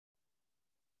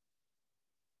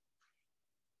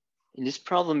In this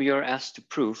problem, you're asked to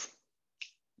prove,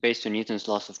 based on Newton's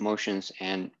laws of motions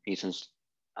and Newton's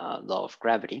law of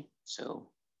gravity. So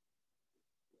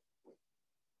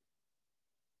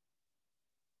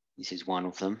this is one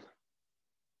of them.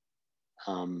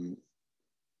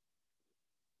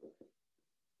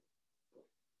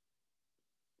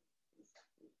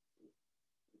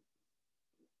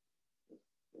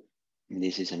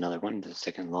 This is another one, the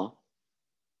second law.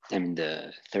 I mean,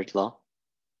 the third law.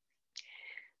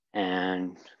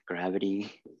 And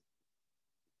gravity.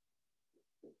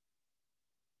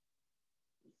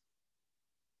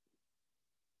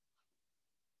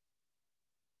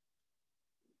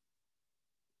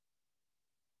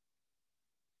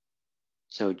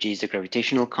 So G is the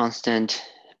gravitational constant,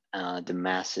 the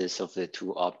masses of the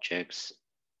two objects,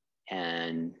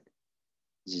 and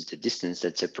this is the distance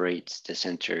that separates the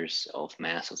centers of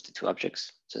mass of the two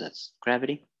objects. So that's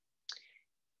gravity.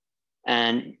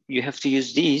 And you have to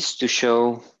use these to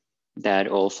show that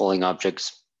all falling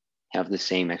objects have the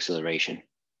same acceleration.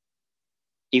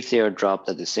 If they are dropped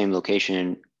at the same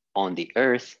location on the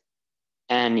Earth,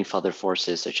 and if other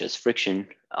forces such as friction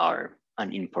are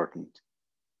unimportant.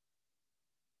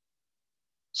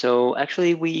 So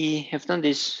actually we have done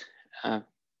this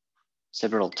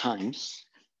several times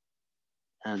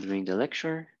during the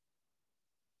lecture.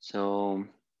 So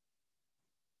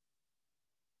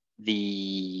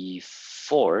the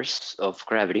force of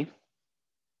gravity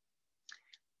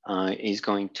is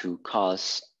going to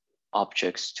cause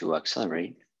objects to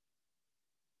accelerate.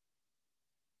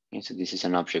 And so this is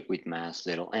an object with mass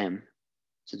little m.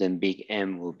 So then big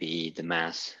M will be the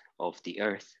mass of the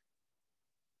Earth,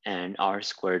 and R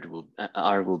squared will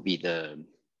R will be the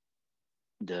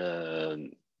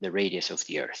radius of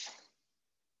the Earth.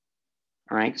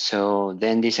 All right, so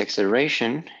then this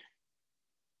acceleration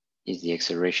is the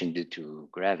acceleration due to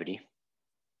gravity.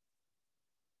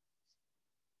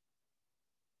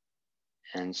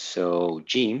 And so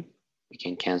G, we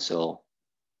can cancel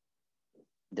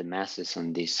the masses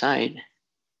on this side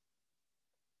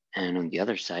and on the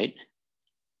other side.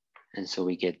 And so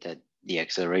we get that the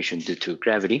acceleration due to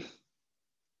gravity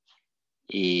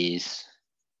is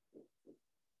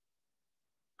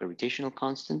gravitational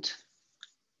constant,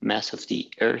 mass of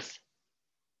the Earth,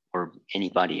 or any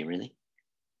body really,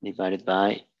 divided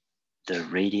by the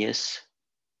radius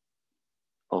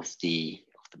of the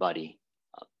body,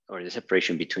 or the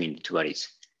separation between the two bodies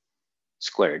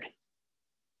squared.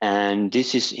 And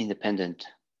this is independent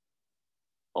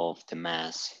of the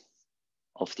mass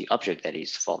of the object that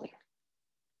is falling.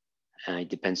 It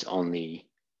depends only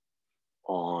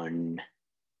on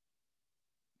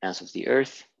mass of the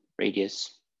Earth,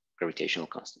 radius, gravitational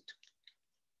constant.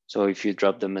 So if you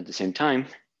drop them at the same time,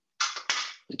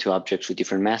 the two objects with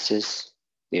different masses,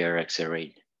 they're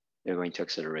going to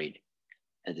accelerate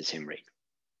at the same rate.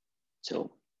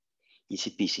 So easy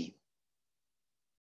peasy.